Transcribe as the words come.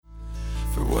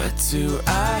What do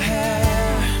I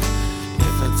have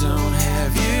if I don't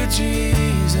have you,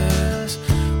 Jesus?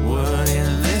 What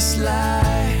in this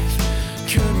life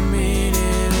could mean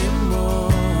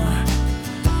anymore?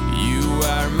 You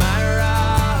are my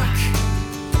rock,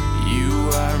 you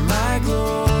are my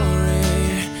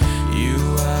glory, you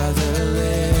are the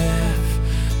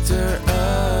lifter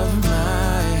of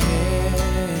my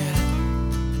head.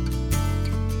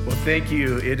 Well, thank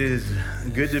you. It is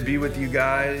good to be with you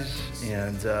guys.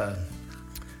 And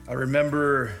I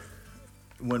remember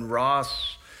when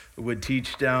Ross would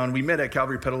teach down, we met at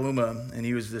Calvary Petaluma, and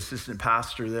he was the assistant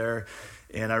pastor there.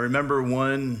 And I remember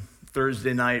one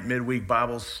Thursday night midweek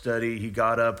Bible study, he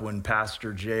got up when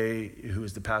Pastor Jay, who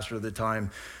was the pastor at the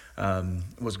time,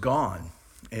 was gone.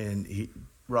 And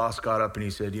Ross got up and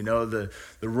he said, you know, the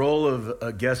role of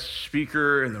a guest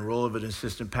speaker and the role of an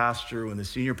assistant pastor when the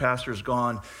senior pastor is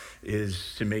gone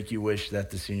is to make you wish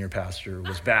that the senior pastor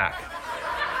was back.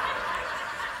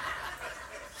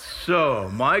 So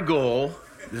my goal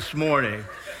this morning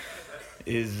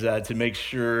is to make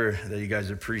sure that you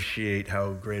guys appreciate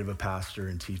how great of a pastor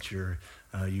and teacher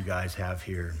you guys have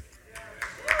here.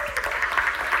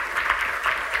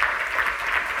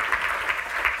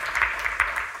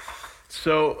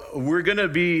 So we're going to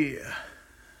be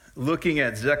looking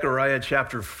at Zechariah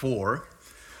chapter 4,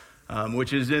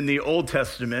 which is in the Old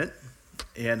Testament,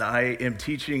 and I am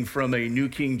teaching from a New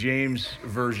King James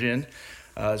Version,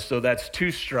 so that's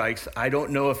 2 strikes. I don't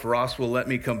know if Ross will let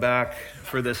me come back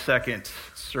for the second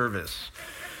service.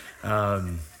 All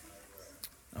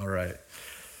right.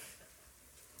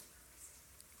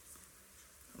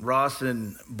 Ross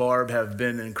and Barb have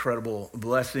been an incredible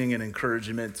blessing and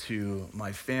encouragement to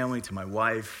my family, to my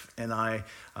wife, and I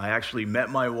actually met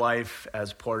my wife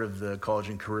as part of the college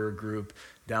and career group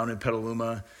down in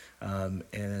Petaluma,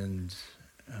 and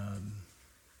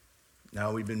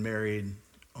now we've been married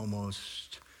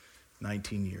almost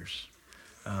 19 years.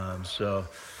 So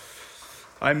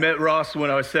I met Ross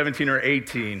when I was 17 or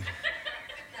 18,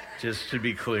 just to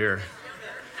be clear.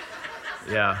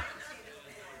 Yeah.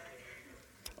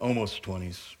 Almost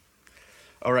 20s.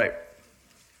 All right.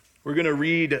 We're going to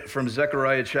read from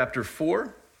Zechariah chapter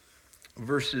 4,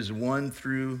 verses 1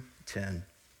 through 10.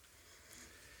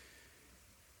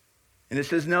 And it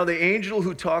says, "Now the angel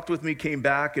who talked with me came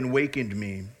back and wakened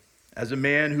me, as a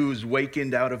man who is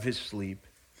wakened out of his sleep.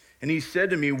 And he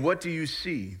said to me, 'What do you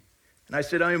see?' And I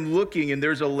said, 'I am looking, and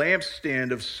there's a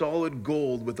lampstand of solid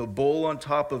gold with a bowl on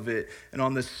top of it, and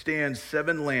on the stand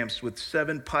 7 lamps with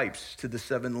 7 pipes to the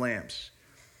 7 lamps.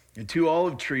 And 2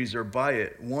 olive trees are by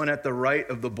it, one at the right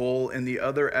of the bowl and the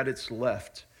other at its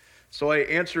left.' So I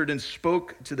answered and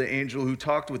spoke to the angel who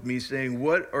talked with me, saying,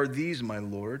 'What are these, my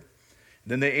Lord?'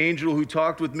 Then the angel who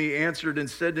talked with me answered and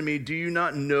said to me, 'Do you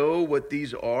not know what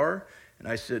these are?' And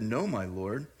I said, 'No, my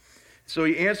Lord.' So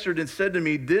he answered and said to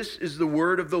me, 'This is the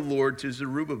word of the Lord to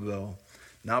Zerubbabel,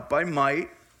 not by might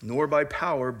nor by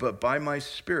power, but by my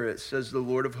spirit, says the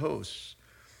Lord of hosts.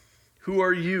 Who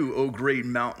are you, O great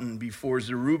mountain? Before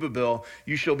Zerubbabel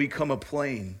you shall become a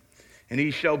plain, and he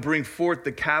shall bring forth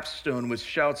the capstone with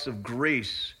shouts of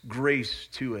grace, grace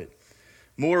to it.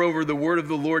 Moreover, the word of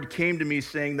the Lord came to me,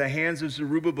 saying, The hands of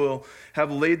Zerubbabel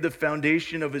have laid the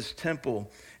foundation of his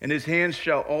temple, and his hands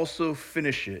shall also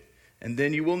finish it. And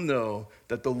then you will know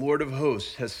that the Lord of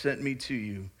hosts has sent me to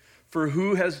you. For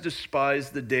who has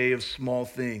despised the day of small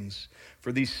things?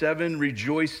 For these 7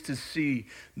 rejoice to see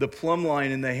the plumb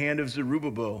line in the hand of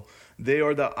Zerubbabel. They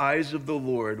are the eyes of the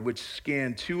Lord, which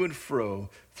scan to and fro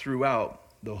throughout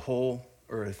the whole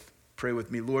earth." Pray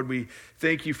with me. Lord, we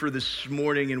thank you for this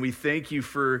morning, and we thank you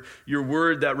for your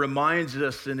word that reminds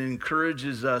us and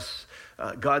encourages us,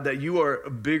 God, that you are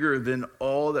bigger than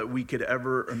all that we could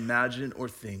ever imagine or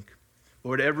think.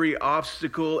 Lord, every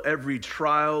obstacle, every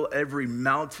trial, every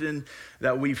mountain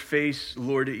that we face,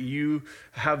 Lord, you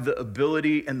have the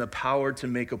ability and the power to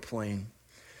make a plain.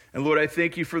 And Lord, I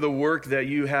thank you for the work that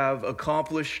you have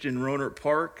accomplished in Rohnert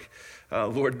Park.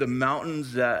 Lord, the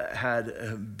mountains that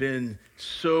had been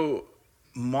so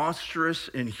monstrous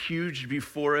and huge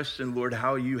before us, and Lord,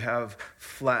 how you have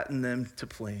flattened them to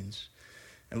plains.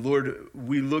 And Lord,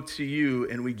 we look to you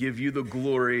and we give you the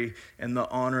glory and the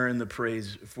honor and the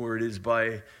praise, for it is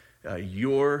by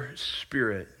your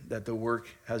Spirit that the work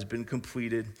has been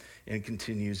completed and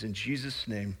continues. In Jesus'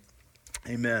 name,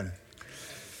 amen.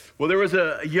 Well, there was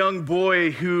a young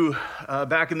boy who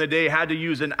back in the day had to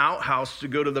use an outhouse to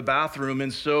go to the bathroom.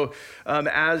 And so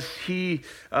as he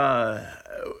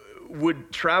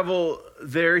would travel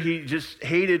there. He just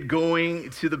hated going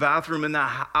to the bathroom in the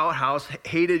outhouse,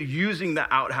 hated using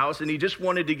the outhouse, and he just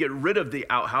wanted to get rid of the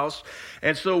outhouse.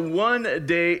 And so one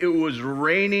day it was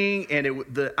raining, and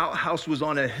the outhouse was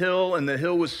on a hill, and the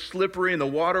hill was slippery, and the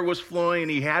water was flowing,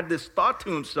 and he had this thought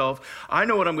to himself, I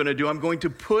know what I'm going to do. I'm going to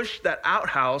push that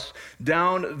outhouse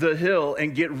down the hill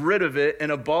and get rid of it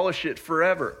and abolish it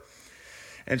forever.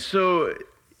 And so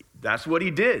that's what he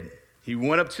did. He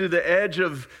went up to the edge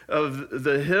of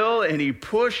the hill and he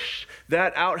pushed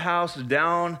that outhouse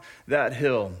down that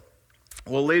hill.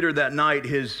 Well, later that night,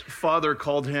 his father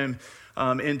called him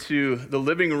into the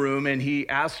living room and he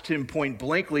asked him point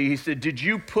blankly, he said, did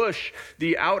you push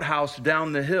the outhouse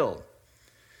down the hill?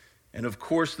 And of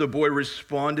course, the boy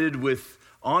responded with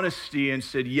honesty and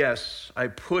said, yes, I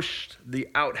pushed the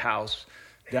outhouse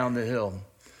down the hill.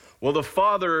 Well, the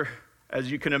father, as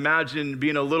you can imagine,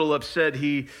 being a little upset,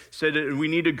 he said, we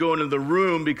need to go into the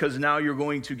room because now you're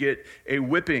going to get a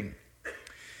whipping.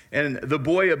 And the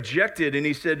boy objected and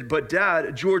he said, but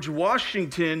Dad, George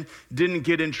Washington didn't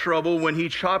get in trouble when he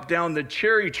chopped down the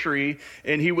cherry tree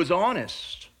and he was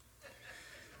honest.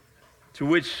 To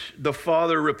which the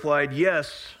father replied,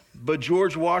 yes, but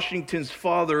George Washington's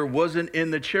father wasn't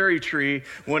in the cherry tree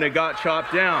when it got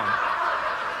chopped down.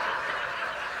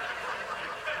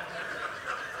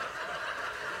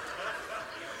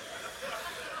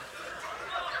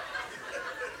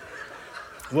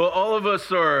 Well, all of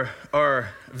us are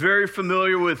very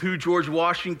familiar with who George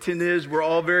Washington is. We're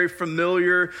all very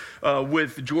familiar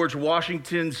with George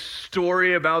Washington's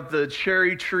story about the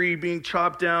cherry tree being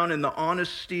chopped down and the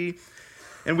honesty.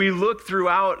 And we look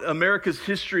throughout America's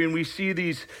history and we see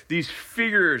these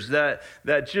figures that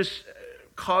just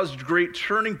caused great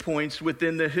turning points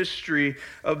within the history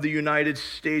of the United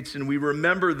States. And we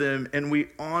remember them and we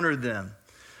honor them.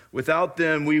 Without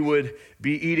them, we would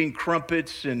be eating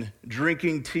crumpets and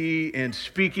drinking tea and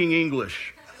speaking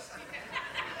English.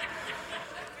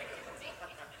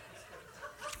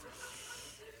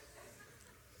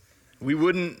 We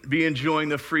wouldn't be enjoying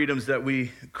the freedoms that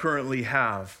we currently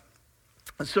have.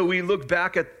 And so we look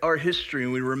back at our history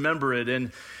and we remember it.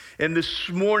 And this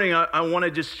morning, I want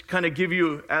to just kind of give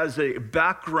you as a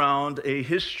background, a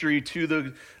history to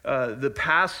the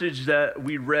passage that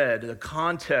we read, the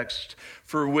context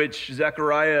for which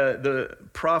Zechariah, the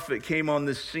prophet, came on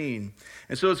this scene.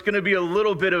 And so it's going to be a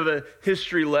little bit of a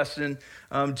history lesson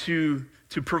to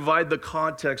provide the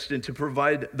context and to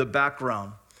provide the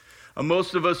background.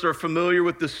 Most of us are familiar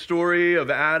with the story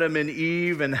of Adam and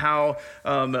Eve and how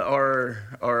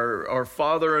our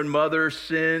father and mother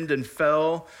sinned and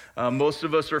fell. Most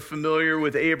of us are familiar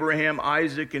with Abraham,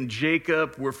 Isaac, and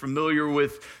Jacob. We're familiar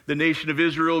with the nation of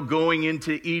Israel going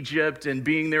into Egypt and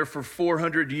being there for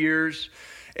 400 years.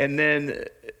 And then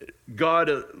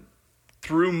God,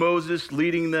 through Moses,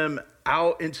 leading them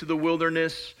out into the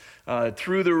wilderness,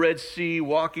 through the Red Sea,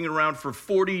 walking around for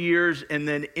 40 years, and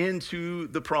then into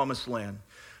the Promised Land.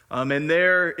 And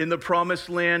there in the Promised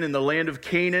Land, in the land of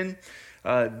Canaan,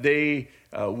 they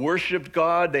worshiped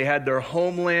God. They had their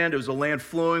homeland. It was a land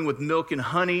flowing with milk and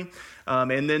honey.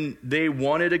 And then they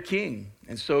wanted a king.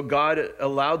 And so God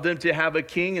allowed them to have a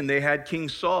king, and they had King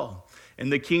Saul.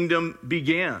 And the kingdom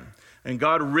began. And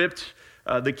God ripped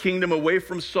the kingdom away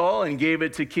from Saul and gave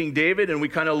it to King David. And we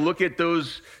kind of look at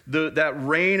that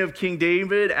reign of King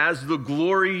David as the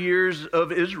glory years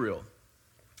of Israel.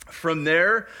 From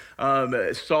there,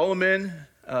 Solomon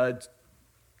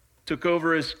took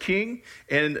over as king,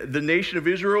 and the nation of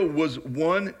Israel was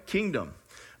one kingdom.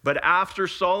 But after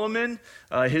Solomon,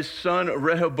 his son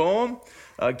Rehoboam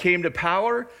came to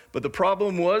power. But the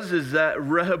problem is that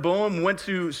Rehoboam went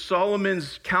to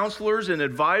Solomon's counselors and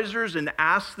advisors and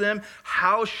asked them,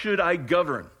 how should I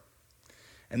govern?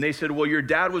 And they said, well, your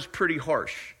dad was pretty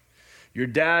harsh. Your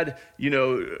dad,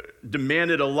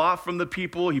 demanded a lot from the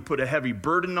people. He put a heavy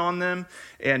burden on them.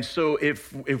 And so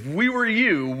if we were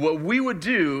you, what we would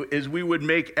do is we would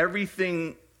make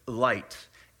everything light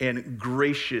and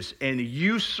gracious, and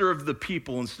you serve the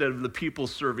people instead of the people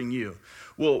serving you.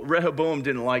 Well, Rehoboam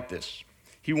didn't like this.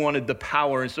 He wanted the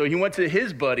power. And so he went to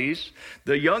his buddies,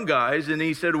 the young guys, and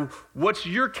he said, what's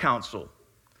your counsel?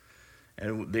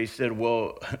 And they said,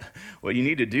 well, what you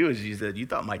need to do is, he said, you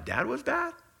thought my dad was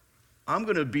bad? I'm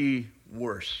going to be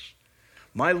worse.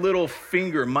 My little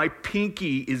finger, my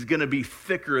pinky is going to be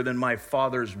thicker than my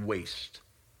father's waist.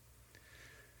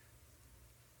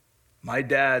 My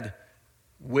dad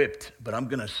whipped, but I'm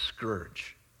going to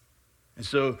scourge. And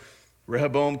so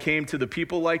Rehoboam came to the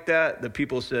people like that. The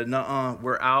people said, nuh-uh,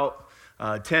 we're out.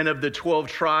 10 of the 12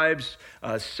 tribes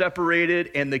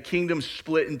separated, and the kingdom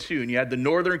split in two. And you had the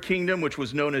northern kingdom, which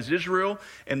was known as Israel,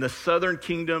 and the southern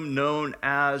kingdom known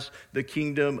as the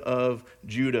kingdom of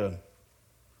Judah.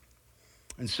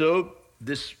 And so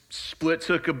this split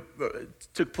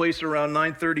took place around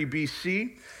 930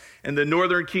 BC, and the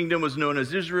northern kingdom was known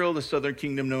as Israel, the southern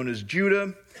kingdom known as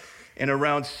Judah. And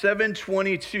around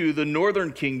 722, the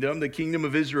northern kingdom, the kingdom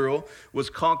of Israel,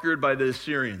 was conquered by the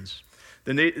Assyrians.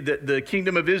 The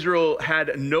kingdom of Israel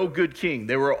had no good king.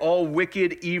 They were all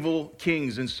wicked, evil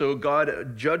kings. And so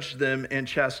God judged them and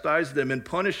chastised them and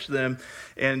punished them.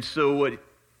 And so what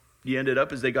he ended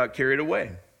up is they got carried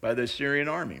away by the Assyrian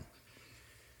army.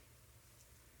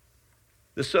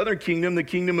 The southern kingdom, the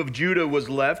kingdom of Judah, was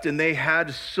left, and they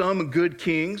had some good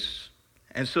kings.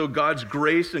 And so God's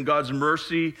grace and God's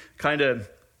mercy kind of,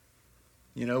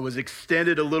 was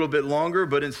extended a little bit longer.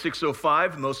 But in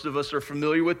 605, most of us are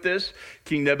familiar with this,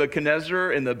 King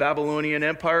Nebuchadnezzar and the Babylonian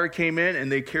Empire came in,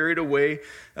 and they carried away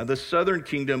the southern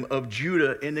kingdom of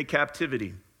Judah into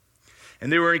captivity.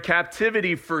 And they were in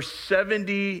captivity for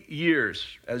 70 years,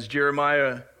 as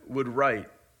Jeremiah would write.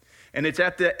 And it's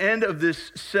at the end of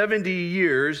this 70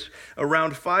 years,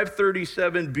 around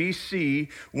 537 BC,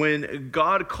 when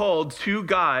God called two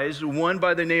guys, one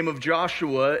by the name of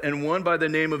Joshua and one by the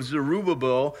name of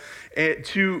Zerubbabel,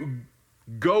 to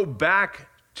go back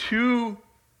to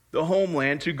the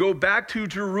homeland, to go back to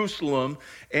Jerusalem,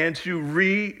 and to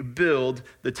rebuild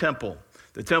the temple.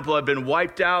 The temple had been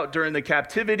wiped out during the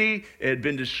captivity. It had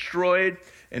been destroyed.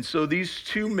 And so these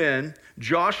two men,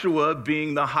 Joshua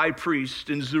being the high priest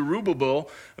and Zerubbabel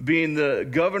being the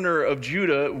governor of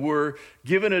Judah, were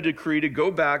given a decree to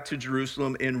go back to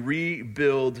Jerusalem and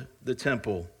rebuild the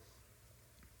temple.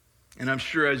 And I'm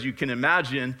sure, as you can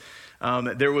imagine,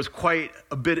 there was quite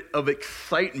a bit of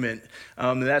excitement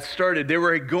that started. They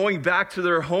were going back to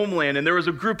their homeland, and there was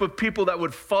a group of people that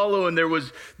would follow, and there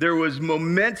was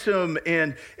momentum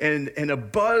and a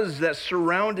buzz that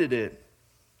surrounded it.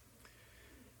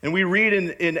 And we read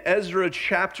in Ezra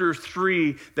chapter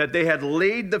 3 that they had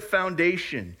laid the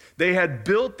foundation. They had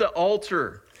built the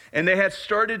altar, and they had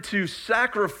started to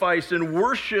sacrifice and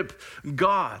worship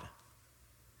God.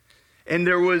 And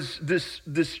there was this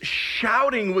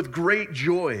shouting with great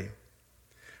joy.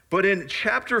 But in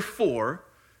chapter 4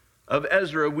 of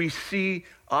Ezra, we see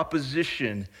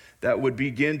opposition that would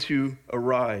begin to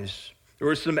arise. There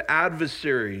were some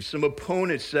adversaries, some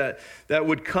opponents that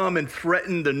would come and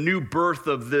threaten the new birth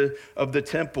of the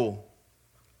temple.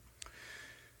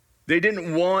 They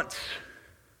didn't want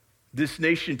this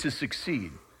nation to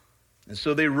succeed. And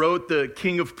so they wrote the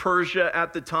king of Persia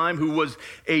at the time, who was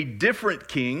a different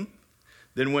king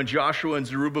than when Joshua and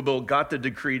Zerubbabel got the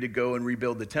decree to go and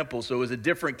rebuild the temple. So it was a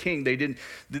different king.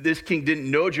 This king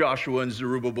didn't know Joshua and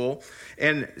Zerubbabel.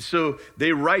 And so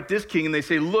they write this king and they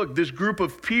say, look, this group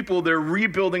of people, they're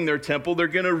rebuilding their temple. They're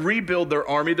going to rebuild their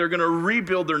army. They're going to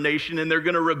rebuild their nation, and they're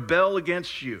going to rebel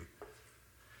against you.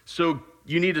 So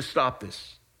you need to stop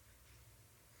this.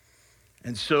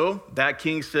 And so that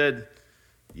king said,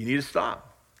 you need to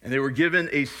stop. And they were given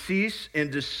a cease and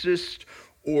desist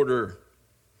order.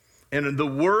 And the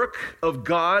work of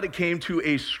God came to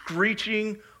a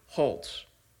screeching halt.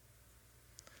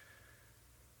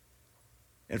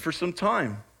 And for some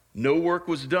time, no work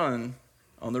was done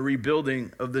on the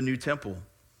rebuilding of the new temple.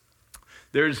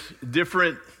 There's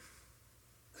different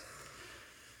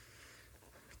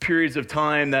periods of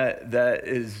time that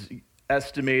is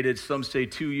estimated. Some say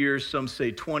 2 years, some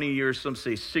say 20 years, some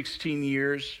say 16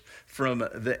 years, from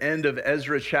the end of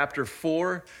Ezra chapter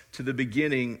 4 to the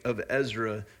beginning of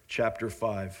Ezra chapter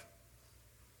 5.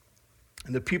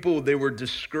 And the people, they were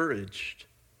discouraged.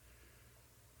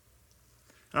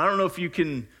 And I don't know if you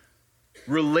can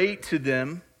relate to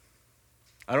them.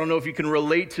 I don't know if you can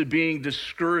relate to being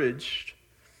discouraged,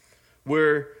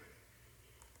 where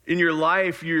in your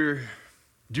life you're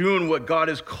doing what God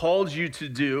has called you to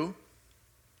do.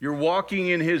 You're walking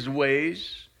in his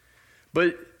ways,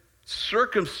 but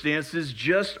circumstances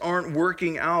just aren't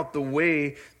working out the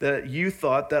way that you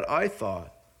thought, that I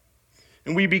thought.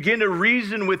 And we begin to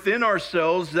reason within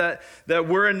ourselves that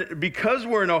because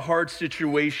we're in a hard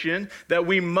situation, that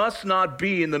we must not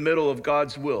be in the middle of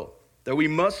God's will, that we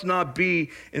must not be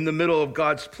in the middle of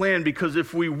God's plan, because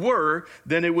if we were,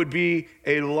 then it would be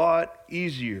a lot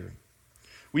easier.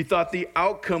 We thought the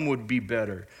outcome would be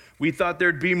better. We thought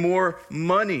there'd be more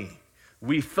money.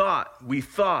 We thought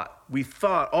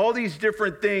all these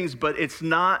different things, but it's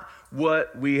not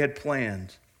what we had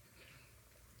planned.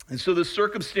 And so the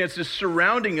circumstances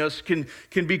surrounding us can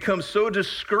become so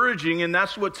discouraging, and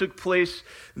that's what took place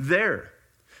there.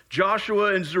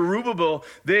 Joshua and Zerubbabel,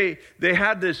 they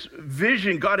had this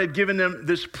vision. God had given them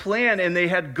this plan, and they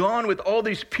had gone with all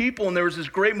these people, and there was this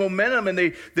great momentum, and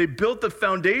they built the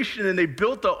foundation, and they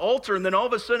built the altar, and then all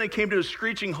of a sudden it came to a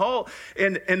screeching halt,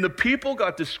 and the people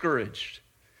got discouraged.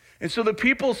 And so the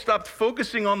people stopped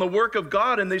focusing on the work of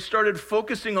God, and they started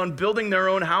focusing on building their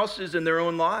own houses and their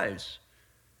own lives.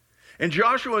 And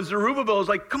Joshua and Zerubbabel was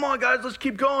like, come on, guys, let's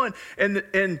keep going.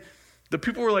 And the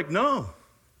people were like, no.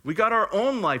 We got our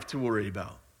own life to worry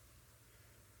about.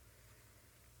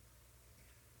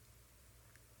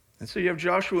 And so you have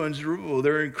Joshua and Zerubbabel.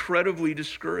 They're incredibly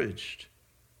discouraged.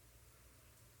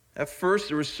 At first,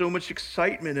 there was so much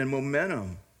excitement and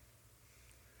momentum.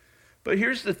 But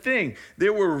here's the thing.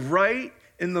 They were right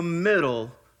in the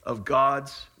middle of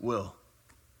God's will.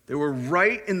 They were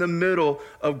right in the middle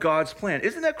of God's plan.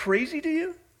 Isn't that crazy to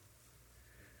you?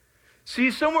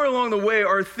 See, somewhere along the way,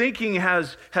 our thinking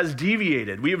has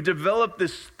deviated. We have developed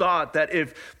this thought that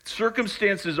if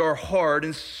circumstances are hard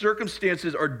and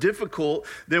circumstances are difficult,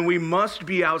 then we must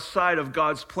be outside of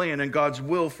God's plan and God's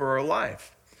will for our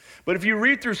life. But if you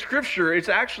read through Scripture, it's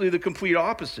actually the complete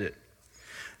opposite.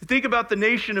 Think about the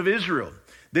nation of Israel.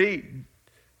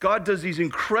 God does these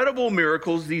incredible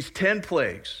miracles, these 10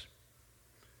 plagues.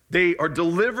 They are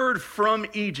delivered from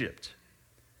Egypt.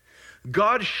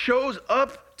 God shows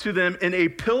up to them in a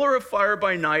pillar of fire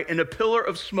by night and a pillar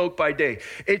of smoke by day.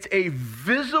 It's a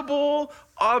visible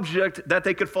object that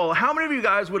they could follow. How many of you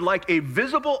guys would like a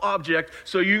visible object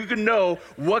so you can know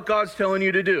what God's telling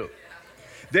you to do?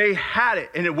 They had it,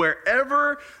 and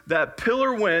wherever that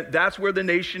pillar went, that's where the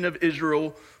nation of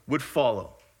Israel would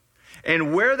follow.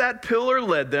 And where that pillar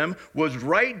led them was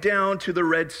right down to the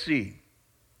Red Sea.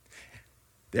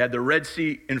 They had the Red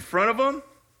Sea in front of them.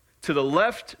 To the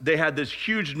left, they had this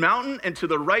huge mountain, and to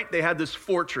the right, they had this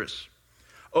fortress.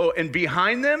 Oh, and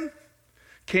behind them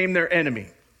came their enemy.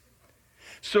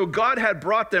 So God had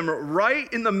brought them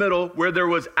right in the middle where there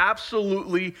was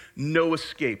absolutely no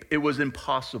escape. It was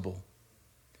impossible.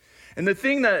 And the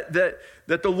thing that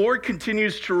the Lord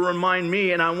continues to remind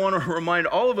me, and I want to remind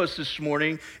all of us this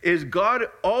morning, is God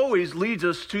always leads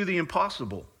us to the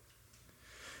impossible.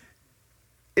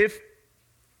 If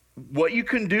what you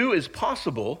can do is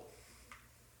possible,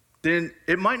 then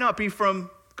it might not be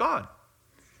from God.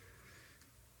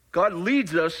 God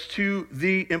leads us to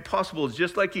the impossible,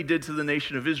 just like he did to the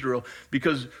nation of Israel,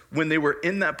 because when they were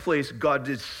in that place, God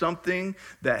did something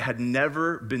that had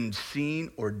never been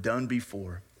seen or done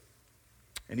before.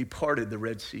 And he parted the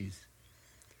Red Seas,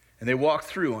 and they walked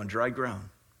through on dry ground.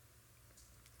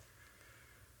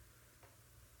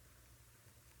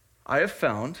 I have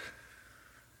found,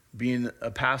 being a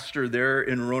pastor there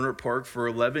in Rohnert Park for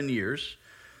 11 years,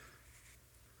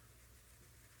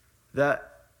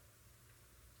 that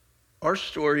our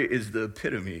story is the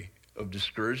epitome of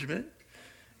discouragement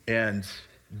and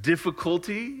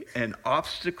difficulty and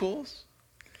obstacles.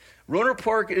 Rohnert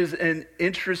Park is an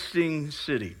interesting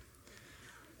city.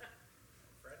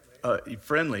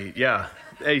 Friendly, yeah.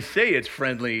 They say it's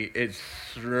friendly. It's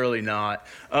really not.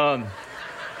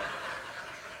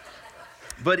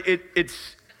 But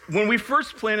it's when we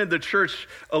first planted the church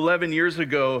 11 years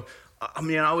ago, I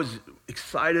mean, I was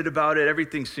excited about it.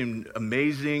 Everything seemed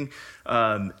amazing.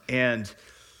 And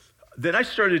then I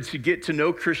started to get to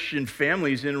know Christian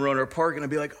families in Rohnert Park, and I'd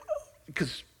be like,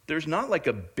 because there's not like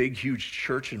a big, huge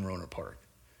church in Rohnert Park.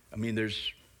 I mean,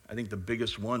 I think the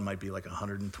biggest one might be like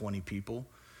 120 people.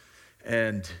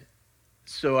 And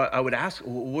so I would ask,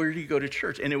 well, where do you go to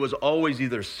church? And it was always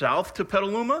either south to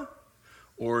Petaluma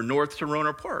or north to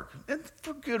Rohnert Park. And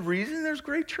for good reason. There's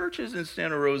great churches in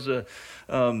Santa Rosa,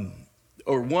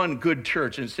 or one good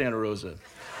church in Santa Rosa.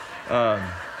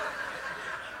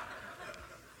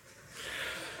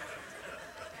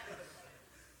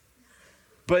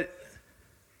 But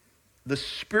the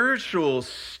spiritual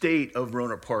state of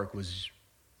Rohnert Park was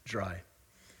dry.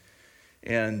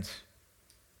 And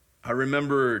I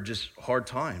remember just hard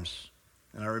times.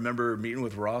 And I remember meeting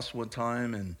with Ross one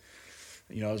time, and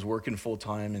I was working full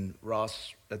time, and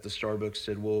Ross at the Starbucks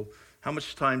said, well, how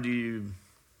much time do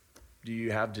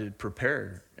you have to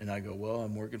prepare? And I go, well,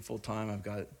 I'm working full time. I've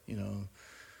got,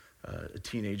 a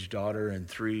teenage daughter and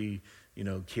 3,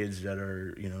 kids that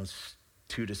are,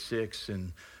 2 to 6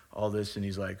 and all this. And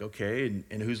he's like, okay,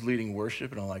 and who's leading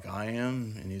worship? And I'm like, I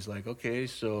am. And he's like, okay,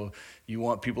 so you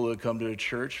want people to come to a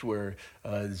church where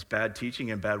there's bad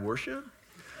teaching and bad worship?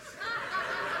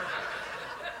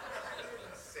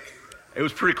 It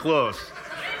was pretty close.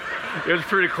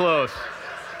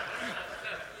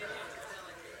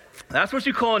 That's what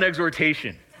you call an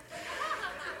exhortation.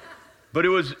 But it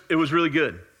was really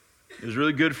good. It was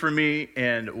really good for me,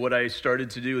 and what I started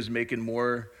to do is making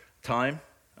more time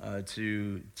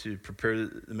to prepare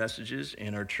the messages,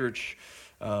 and our church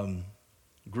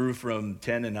grew from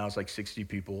 10 and now it's like 60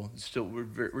 people.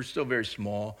 We're still very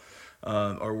small.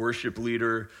 Our worship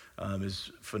leader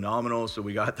is phenomenal, so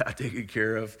we got that taken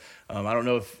care of. I don't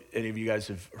know if any of you guys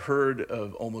have heard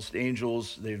of Almost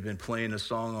Angels. They've been playing a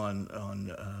song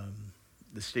on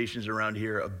the stations around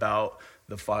here about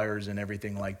the fires and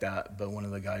everything like that, but one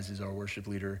of the guys is our worship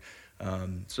leader.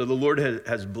 So the Lord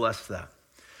has blessed that.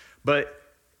 But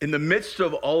in the midst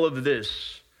of all of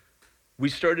this, we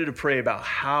started to pray about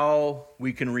how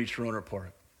we can reach Rohnert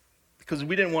Park, because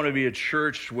we didn't want to be a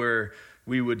church where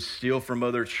we would steal from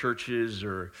other churches,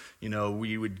 or,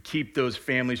 we would keep those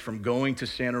families from going to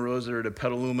Santa Rosa or to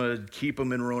Petaluma, keep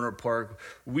them in Rohnert Park.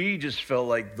 We just felt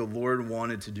like the Lord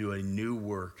wanted to do a new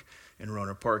work in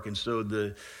Rohnert Park. And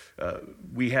so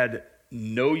we had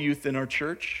no youth in our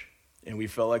church, and we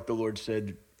felt like the Lord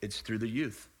said, it's through the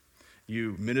youth.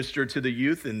 You minister to the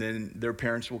youth, and then their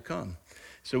parents will come.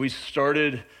 So we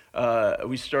started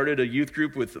a youth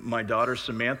group with my daughter,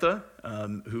 Samantha,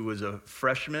 who was a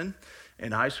freshman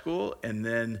in high school, and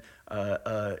then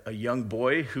a young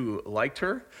boy who liked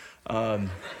her. And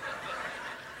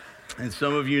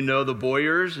some of you know the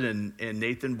Boyers and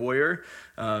Nathan Boyer.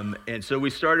 And so we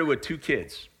started with 2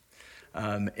 kids,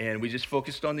 and we just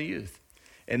focused on the youth.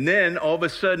 And then all of a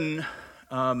sudden,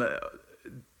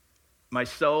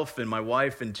 myself and my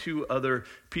wife and 2 other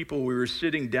people, we were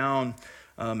sitting down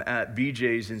at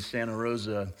BJ's in Santa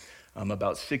Rosa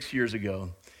about 6 years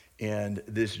ago, and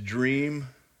this dream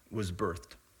was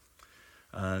birthed.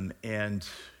 And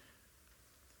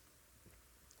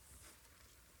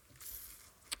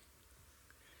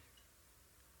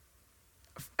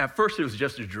at first it was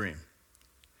just a dream.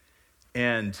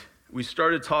 And we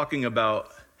started talking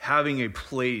about having a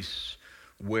place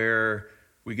where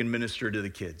we can minister to the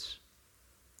kids.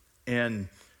 And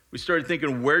we started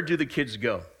thinking, where do the kids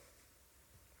go?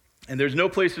 And there's no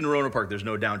place in Rohnert Park. There's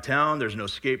no downtown. There's no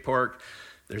skate park.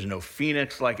 There's no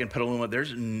Phoenix like in Petaluma.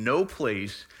 There's no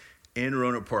place in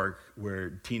Rohnert Park where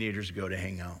teenagers go to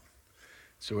hang out.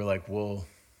 So we're like, well,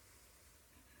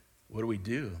 what do we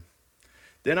do?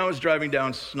 Then I was driving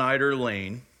down Snyder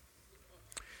Lane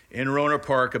in Rohnert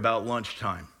Park about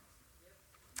lunchtime.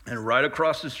 And right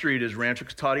across the street is Rancho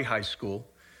Cotati High School.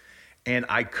 And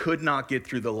I could not get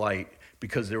through the light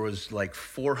because there was like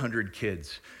 400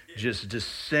 kids just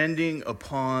descending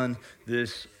upon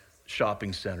this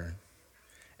shopping center.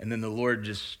 And then the Lord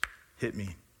just hit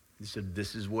me. He said,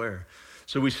 this is where.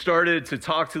 So we started to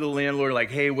talk to the landlord, like,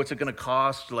 hey, what's it going to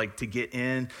cost, like, to get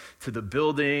in to the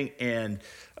building? And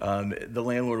the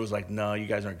landlord was like, no, you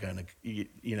guys aren't going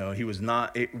to, he was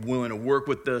not willing to work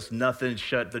with us, nothing,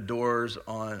 shut the doors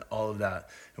on all of that.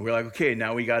 And we're like, okay,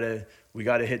 now we got to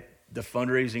hit the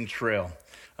fundraising trail.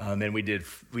 And we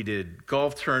did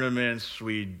golf tournaments.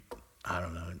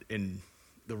 And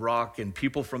the Rock and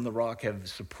people from the Rock have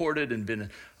supported and been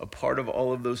a part of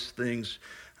all of those things.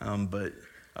 But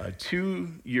 2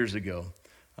 years ago,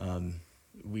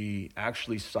 we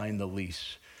actually signed the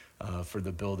lease for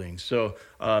the building. So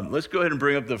let's go ahead and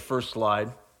bring up the first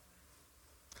slide.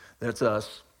 That's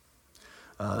us.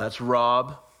 That's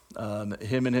Rob.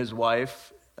 Him and his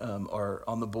wife are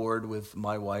on the board with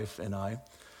my wife and I.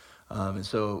 And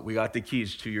so we got the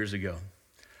keys 2 years ago.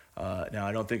 Now,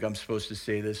 I don't think I'm supposed to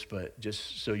say this, but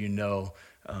just so you know,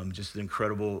 just an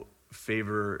incredible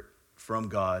favor from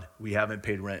God. We haven't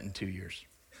paid rent in 2 years.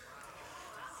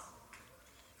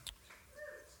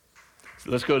 So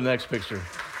let's go to the next picture.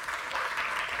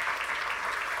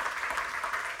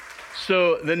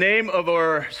 So the name of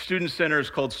our student center is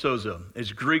called Sozo.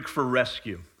 It's Greek for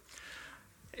rescue.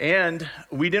 And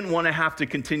we didn't want to have to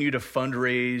continue to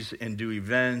fundraise and do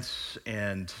events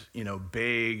and,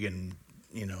 beg and,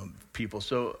 people.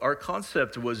 So our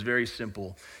concept was very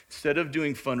simple. Instead of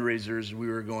doing fundraisers, we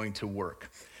were going to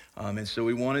work. And so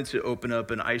we wanted to open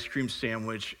up an ice cream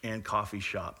sandwich and coffee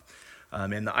shop.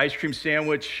 And the ice cream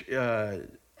sandwich,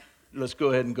 let's go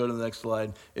ahead and go to the next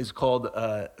slide, is called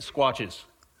Squatches.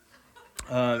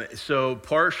 So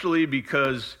partially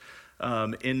because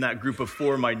in that group of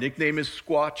 4, my nickname is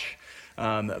Squatch.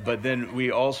 But then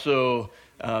we also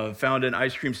found an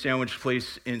ice cream sandwich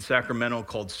place in Sacramento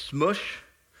called Smush.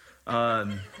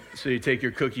 So you take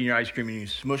your cookie and your ice cream and you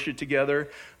smush it together.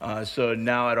 So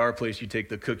now at our place, you take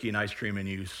the cookie and ice cream and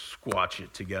you squatch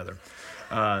it together.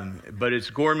 But it's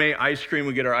gourmet ice cream.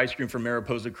 We get our ice cream from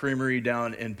Mariposa Creamery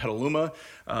down in Petaluma,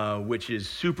 which is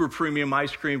super premium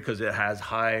ice cream because it has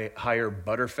higher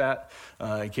butter fat,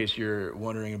 in case you're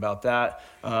wondering about that.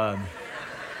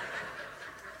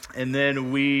 And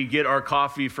then we get our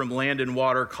coffee from Land and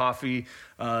Water Coffee.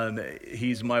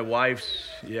 He's my wife's,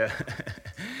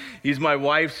 he's my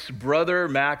wife's brother,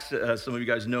 Max. Some of you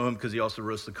guys know him because he also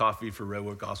roasts the coffee for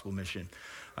Redwood Gospel Mission.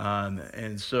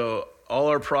 And so all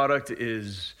our product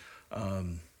is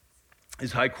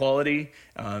high quality,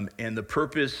 and the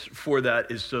purpose for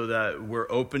that is so that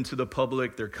we're open to the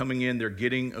public. They're coming in, they're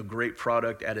getting a great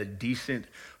product at a decent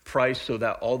price so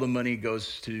that all the money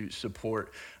goes to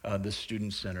support the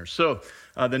Student Center. So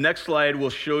the next slide will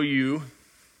show you,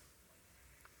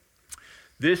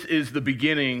 this is the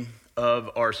beginning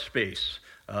of our space.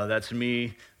 That's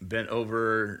me bent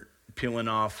over, peeling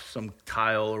off some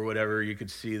tile or whatever. You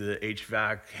could see the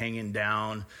HVAC hanging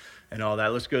down and all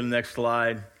that. Let's go to the next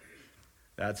slide.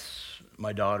 That's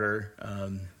my daughter,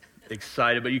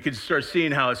 excited, but you can start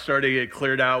seeing how it started to get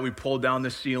cleared out. We pulled down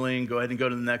the ceiling. Go ahead and go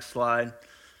to the next slide.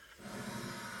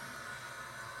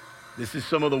 This is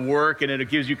some of the work, and it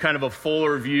gives you kind of a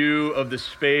fuller view of the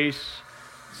space.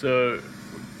 So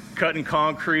cutting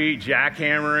concrete,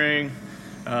 jackhammering,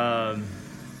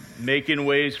 making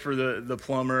ways for the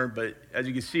plumber. But as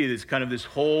you can see, it's kind of this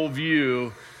whole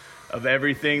view of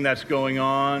everything that's going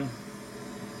on.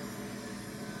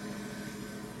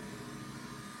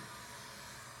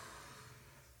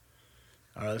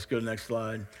 All right, let's go to the next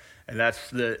slide. And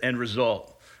that's the end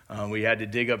result. We had to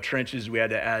dig up trenches. We had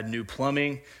to add new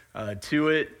plumbing to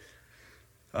it.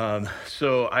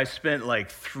 So I spent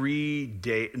like 3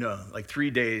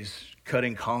 days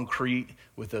cutting concrete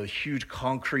with a huge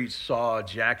concrete saw,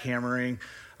 jackhammering.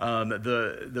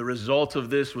 The result of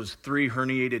this was 3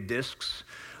 herniated discs.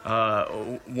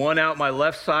 One out my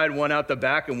left side, one out the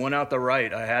back, and one out the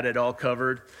right. I had it all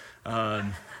covered.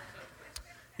 You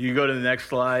can go to the next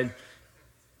slide.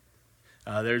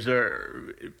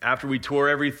 After we tore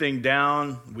everything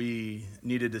down, we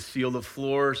needed to seal the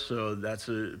floor, so that's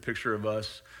a picture of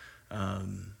us. Go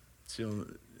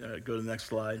to the next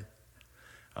slide.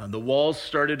 The walls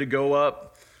started to go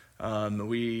up.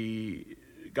 We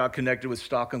got connected with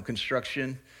Stockholm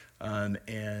Construction,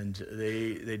 and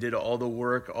they did all the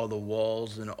work, all the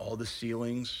walls and all the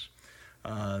ceilings.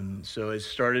 So it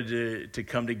started to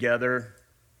come together.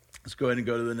 Let's go ahead and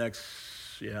go to the next.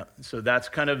 Yeah, so that's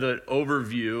kind of the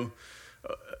overview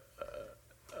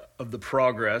of the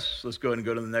progress. Let's go ahead and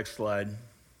go to the next slide.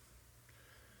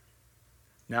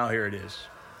 Now here it is.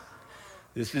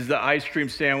 This is the ice cream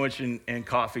sandwich and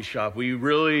coffee shop. We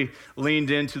really leaned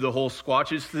into the whole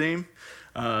Squatches theme,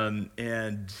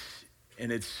 and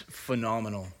it's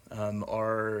phenomenal.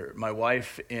 My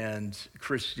wife and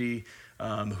Christy,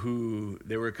 who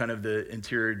they were kind of the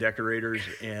interior decorators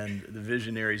and the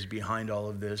visionaries behind all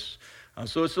of this.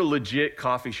 So it's a legit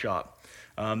coffee shop.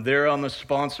 There on the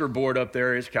sponsor board up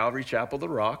there is Calvary Chapel The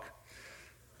Rock.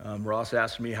 Ross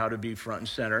asked me how to be front and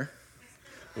center,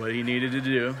 what he needed to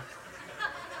do.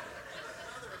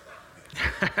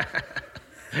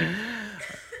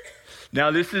 Now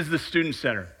this is the Student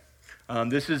Center.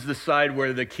 This is the side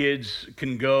where the kids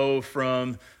can go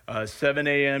from 7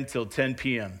 a.m. till 10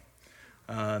 p.m.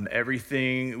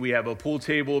 Everything, we have a pool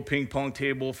table, ping pong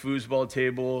table, foosball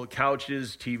table,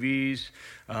 couches, TVs.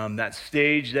 That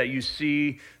stage that you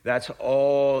see, that's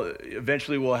all,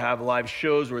 eventually we'll have live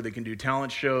shows where they can do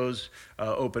talent shows,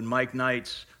 open mic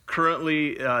nights.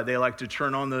 Currently, they like to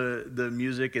turn on the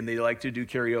music and they like to do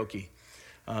karaoke.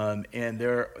 And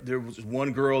there was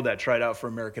one girl that tried out for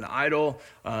American Idol,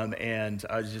 and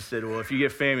I just said, well, if you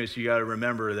get famous, you got to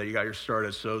remember that you got your start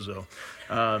at Sozo.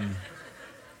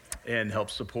 And help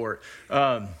support.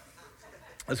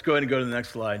 Let's go ahead and go to the next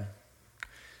slide.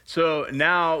 So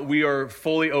now we are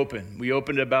fully open. We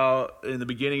opened about in the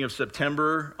beginning of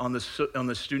September on the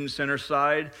Student Center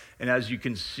side, and as you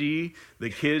can see,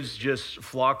 the kids just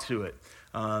flock to it.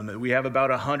 We have about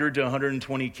 100 to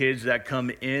 120 kids that come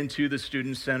into the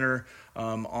Student Center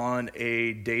on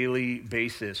a daily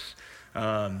basis.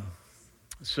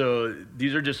 So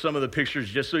these are just some of the pictures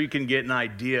just so you can get an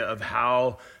idea of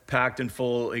how packed and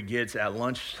full it gets at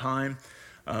lunchtime.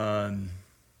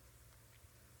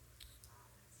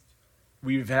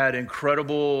 We've had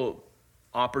incredible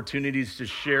opportunities to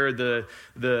share. The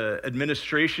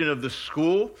administration of the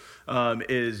school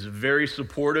is very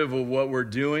supportive of what we're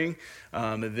doing.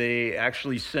 They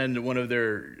actually send one of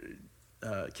their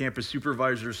campus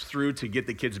supervisors through to get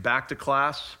the kids back to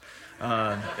class.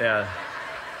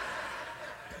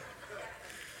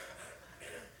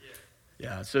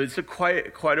 Yeah, so it's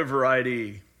quite a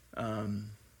variety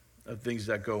of things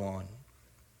that go on.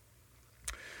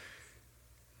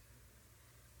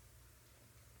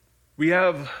 We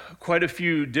have quite a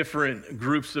few different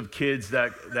groups of kids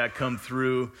that come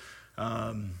through.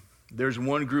 There's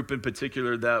one group in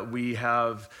particular that we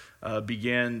have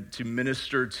began to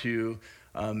minister to,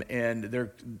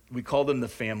 and we call them the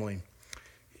family.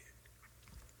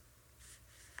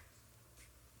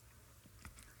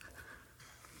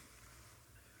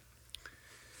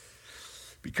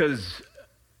 Because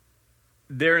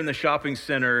they're in the shopping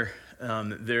center,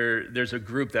 there's a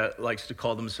group that likes to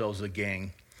call themselves a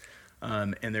gang,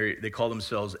 and they call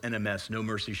themselves NMS, No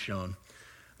Mercy Shown.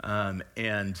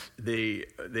 And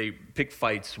they pick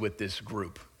fights with this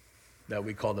group that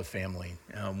we call the family.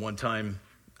 One time,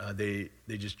 they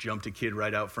just jumped a kid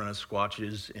right out front of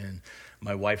Squatches, and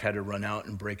my wife had to run out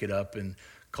and break it up and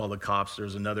call the cops. There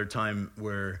was another time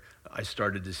where I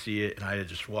started to see it, and I had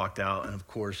just walked out, and of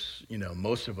course,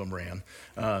 most of them ran.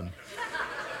 But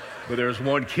there was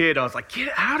one kid, I was like,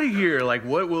 get out of here. Like,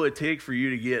 what will it take for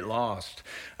you to get lost?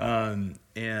 And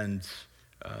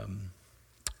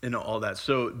all that.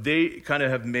 So they kind of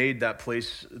have made that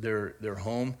place their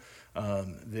home.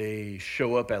 They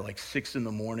show up at like 6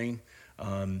 a.m.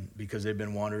 Because they've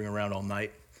been wandering around all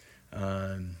night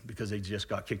because they just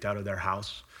got kicked out of their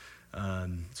house.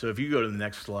 So if you go to the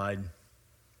next slide.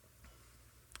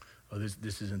 Oh,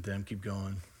 this isn't them. Keep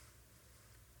going.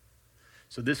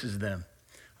 So this is them.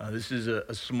 This is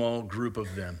a small group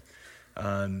of them.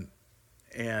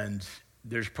 And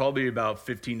there's probably about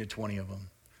 15 to 20 of them.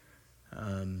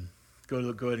 Go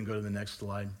ahead and go to the next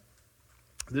slide.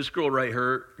 This girl right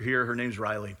here, her name's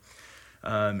Riley.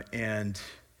 And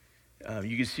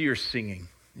you can see her singing.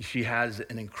 She has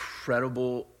an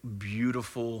incredible,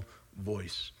 beautiful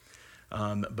voice.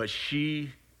 But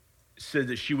she said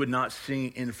that she would not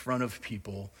sing in front of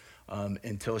people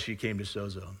until she came to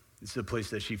Sozo. It's the place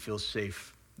that she feels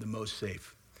safe, the most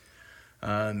safe.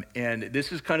 And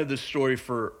this is kind of the story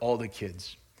for all the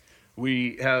kids.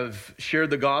 We have shared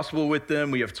the gospel with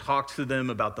them. We have talked to them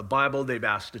about the Bible. They've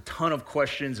asked a ton of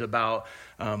questions about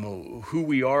who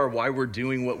we are, why we're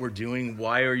doing what we're doing.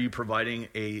 Why are you providing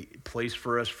a place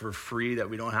for us for free that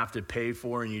we don't have to pay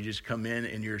for, and you just come in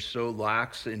and you're so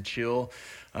lax and chill?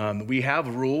 We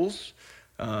have rules,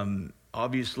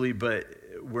 obviously, but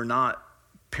we're not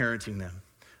parenting them,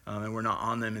 and we're not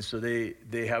on them. And so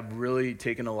they have really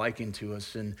taken a liking to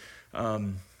us. And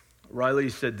Riley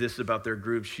said this about their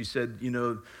group. She said,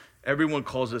 everyone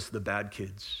calls us the bad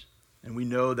kids. And we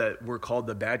know that we're called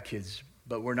the bad kids,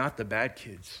 but we're not the bad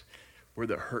kids. We're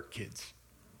the hurt kids.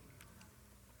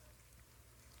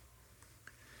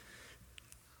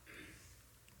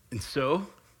 And so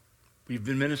we've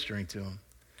been ministering to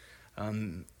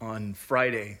them. On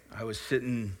Friday, I was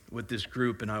sitting with this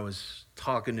group and I was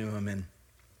talking to them, and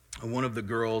one of the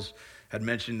girls had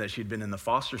mentioned that she'd been in the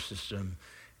foster system,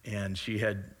 and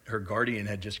her guardian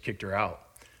had just kicked her out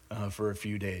for a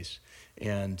few days.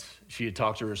 And she had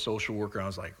talked to her social worker. And I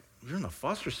was like, you're in the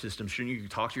foster system. Shouldn't you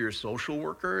talk to your social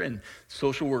worker? And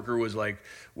social worker was like,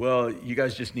 well, you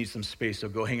guys just need some space. So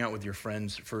go hang out with your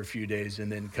friends for a few days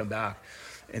and then come back.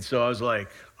 And so I was like,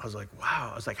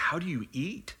 wow. I was like, how do you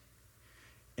eat?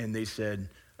 And they said,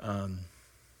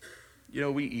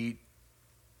 we eat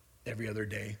every other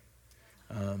day.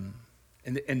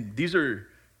 And these are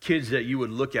kids that you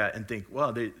would look at and think,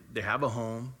 wow, they have a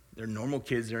home. They're normal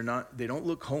kids. They don't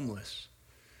look homeless.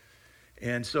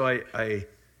 And so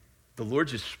the Lord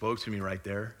just spoke to me right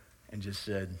there and just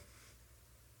said,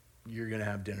 you're going to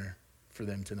have dinner for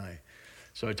them tonight.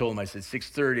 So I told him, I said,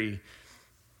 6:30,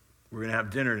 we're going to have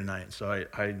dinner tonight. So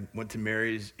I went to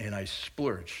Mary's and I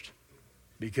splurged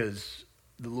because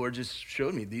the Lord just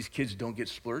showed me these kids don't get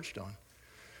splurged on.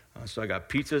 So I got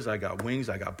pizzas, I got wings,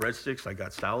 I got breadsticks, I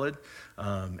got salad,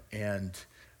 and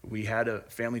we had a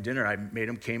family dinner. I made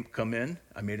them come in.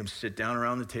 I made them sit down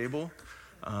around the table,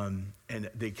 and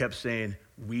they kept saying,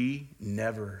 we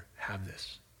never have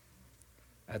this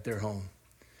at their home.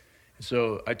 And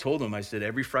so I told them, I said,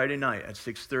 every Friday night at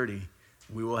 6:30,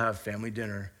 we will have family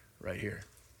dinner right here.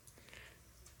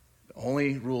 The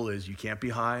only rule is you can't be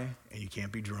high and you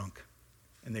can't be drunk.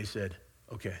 And they said,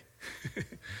 okay.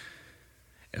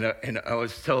 And I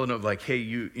was telling them, like,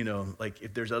 hey, like,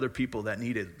 if there's other people that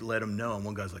need it, let them know. And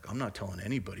one guy's like, I'm not telling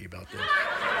anybody about this.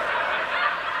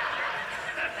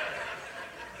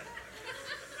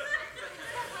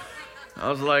 I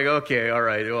was like, okay, all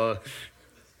right. Well,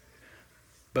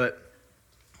 but,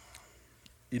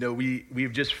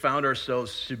 we've just found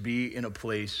ourselves to be in a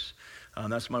place,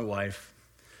 that's my wife.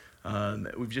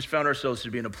 We've just found ourselves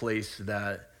to be in a place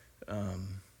that,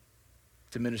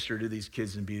 to minister to these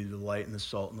kids and be the light and the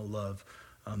salt and the love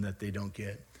that they don't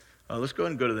get. Let's go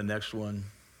ahead and go to the next one.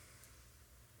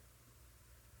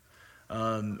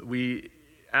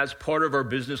 As part of our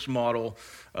business model,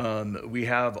 we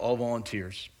have all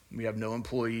volunteers. We have no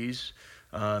employees.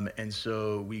 And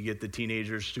so we get the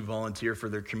teenagers to volunteer for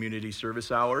their community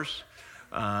service hours.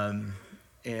 And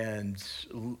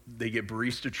they get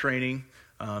barista training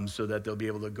so that they'll be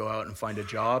able to go out and find a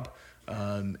job,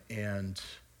 and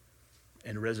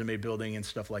resume building and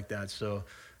stuff like that. So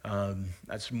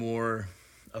that's more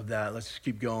of that. Let's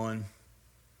keep going.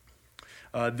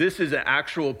 This is an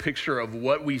actual picture of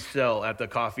what we sell at the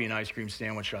coffee and ice cream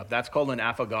sandwich shop. That's called an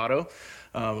affogato,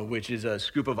 which is a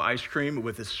scoop of ice cream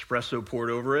with espresso poured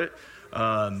over it.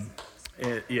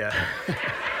 Yeah.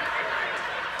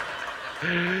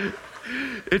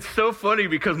 It's so funny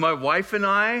because my wife and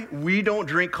I, we don't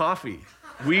drink coffee.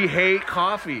 We hate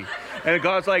coffee. And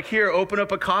God's like, here, open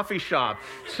up a coffee shop.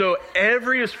 So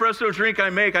every espresso drink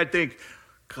I make, I think,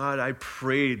 God, I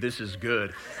pray this is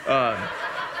good.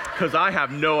 Because I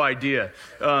have no idea.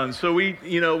 So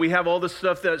we have all the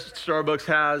stuff that Starbucks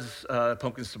has,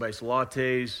 pumpkin spice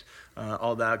lattes,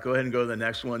 all that. Go ahead and go to the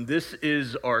next one. This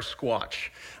is our Squatch.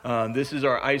 This is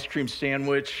our ice cream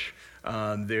sandwich.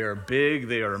 They are big,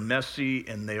 they are messy,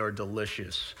 and they are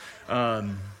delicious.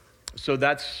 So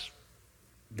that's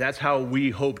how we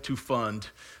hope to fund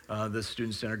the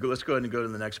Student Center. Let's go ahead and go to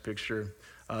the next picture.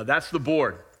 That's the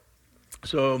board.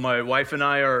 So my wife and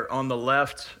I are on the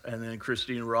left, and then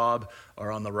Christy and Rob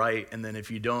are on the right. And then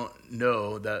if you don't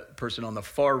know, that person on the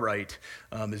far right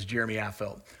is Jeremy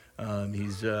Affeldt.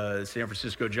 He's a San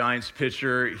Francisco Giants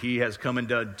pitcher. He has come and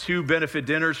done 2 benefit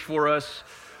dinners for us.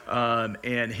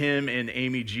 And him and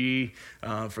Amy G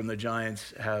from the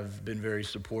Giants have been very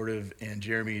supportive, and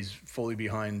Jeremy's fully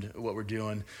behind what we're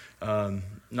doing.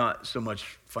 Not so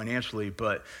much financially,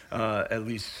 but at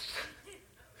least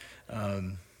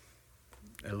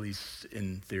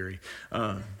in theory.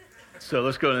 So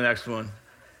let's go to the next one.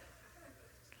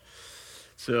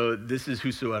 So this is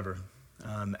whosoever,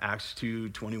 Acts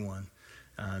 2:21.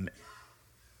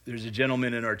 There's a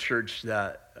gentleman in our church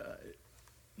that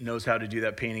knows how to do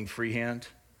that painting freehand.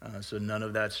 So none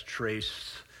of that's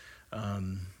traced,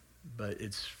 but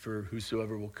it's for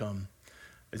whosoever will come.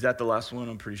 Is that the last one?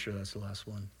 I'm pretty sure that's the last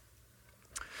one.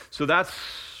 So that's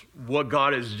what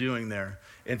God is doing there.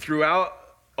 And throughout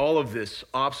all of this,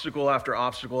 obstacle after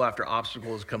obstacle after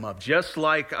obstacle has come up. Just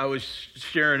like I was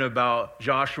sharing about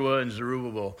Joshua and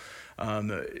Zerubbabel,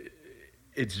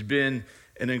 it's been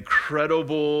an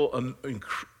incredible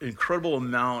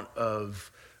amount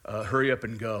of hurry up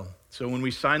and go. So when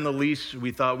we signed the lease,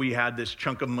 we thought we had this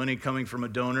chunk of money coming from a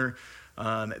donor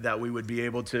that we would be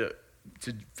able to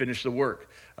finish the work.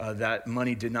 That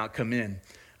money did not come in.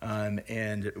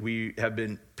 And we have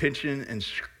been pinching and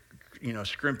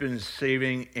scrimping and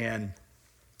saving. And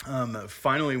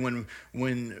finally, when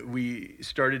we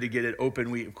started to get it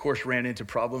open, we, of course, ran into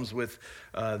problems with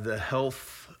the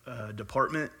health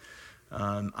department.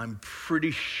 I'm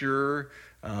pretty sure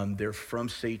they're from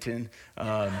Satan.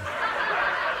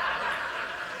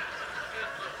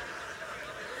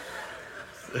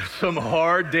 Some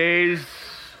hard days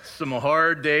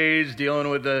dealing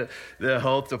with the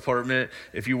health department.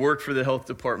 If you work for the health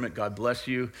department, God bless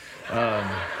you.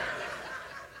 I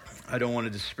don't want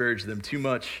to disparage them too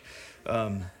much.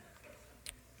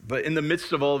 But in the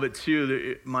midst of all of it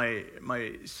too, my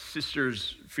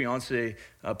sister's fiance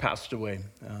passed away.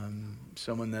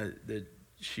 Someone that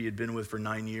she had been with for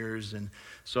 9 years. And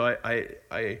so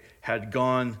I had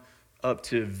gone up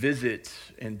to visit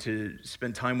and to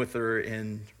spend time with her.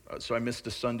 And so I missed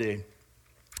a Sunday.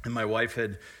 And my wife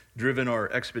had driven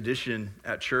our expedition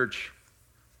at church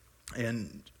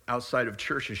and outside of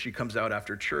church. And she comes out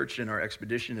after church, and our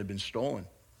expedition had been stolen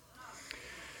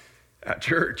at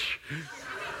church.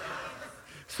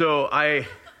 So I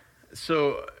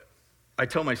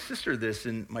tell my sister this,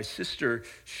 and my sister,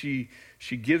 she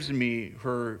gives me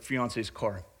her fiance's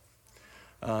car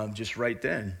just right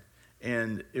then.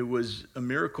 And it was a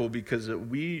miracle because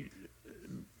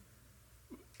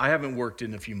I haven't worked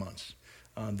in a few months.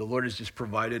 The Lord has just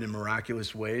provided in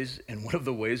miraculous ways, and one of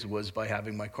the ways was by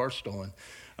having my car stolen,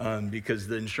 because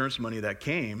the insurance money that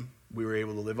came, we were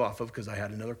able to live off of because I had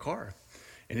another car.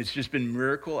 And it's just been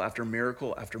miracle after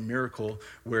miracle after miracle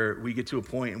where we get to a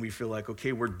point and we feel like,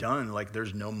 okay, we're done. Like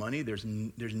there's no money. There's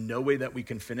no way that we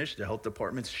can finish. The health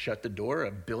department's shut the door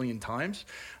 1 billion times.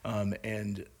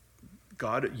 And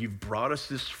God, you've brought us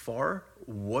this far.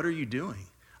 What are you doing?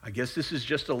 I guess this is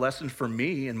just a lesson for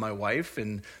me and my wife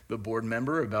and the board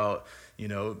member about,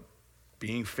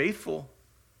 being faithful.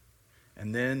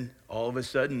 And then all of a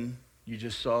sudden, you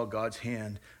just saw God's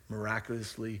hand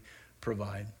miraculously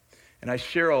provide. And I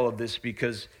share all of this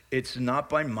because it's not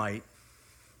by might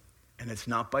and it's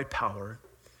not by power,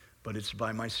 but it's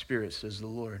by my Spirit, says the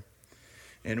Lord.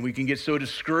 And we can get so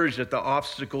discouraged at the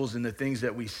obstacles and the things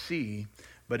that we see,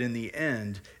 But in the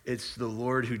end, it's the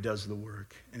Lord who does the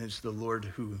work, and it's the Lord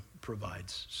who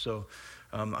provides. So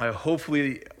I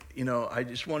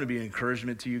just want to be an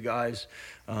encouragement to you guys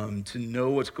to know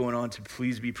what's going on, to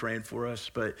please be praying for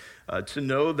us, but to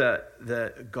know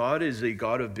that God is a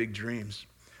God of big dreams.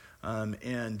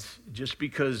 And just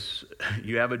because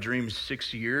you have a dream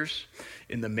 6 years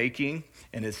in the making,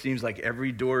 and it seems like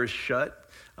every door is shut,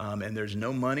 and there's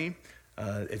no money,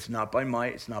 it's not by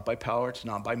might, it's not by power, it's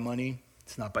not by money,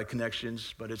 it's not by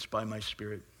connections, but it's by my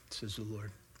Spirit, says the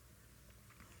Lord.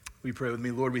 We pray with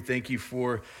me. Lord, we thank you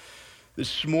for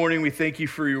this morning. We thank you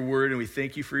for your word, and we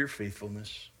thank you for your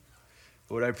faithfulness.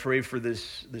 Lord, I pray for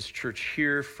this church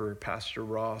here, for Pastor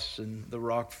Ross and the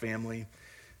Rock family.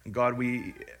 And God,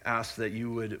 we ask that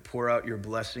you would pour out your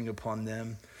blessing upon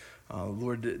them.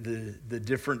 Lord, the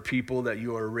different people that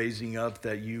you are raising up,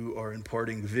 that you are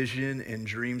imparting vision and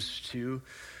dreams to,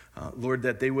 Lord,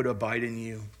 that they would abide in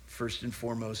you first and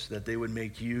foremost, that they would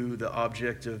make you the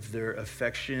object of their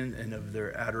affection and of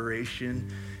their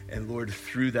adoration. And Lord,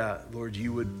 through that, Lord,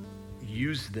 you would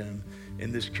use them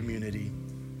in this community.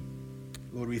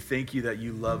 Lord, we thank you that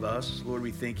you love us. Lord,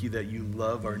 we thank you that you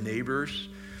love our neighbors.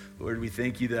 Lord, we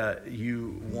thank you that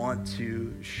you want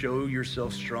to show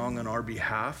yourself strong on our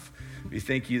behalf. We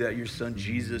thank you that your son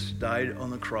Jesus died on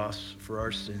the cross for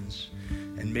our sins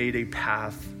and made a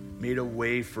path, made a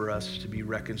way for us to be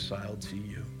reconciled to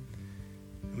you.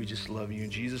 We just love you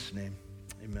in Jesus' name.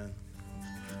 Amen.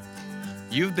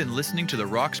 You've been listening to the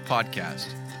Rocks Podcast.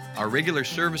 Our regular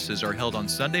services are held on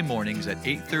Sunday mornings at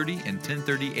 8:30 and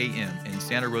 10:30 a.m. in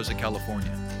Santa Rosa,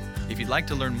 California. If you'd like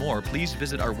to learn more, please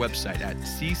visit our website at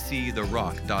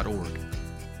cctherock.org.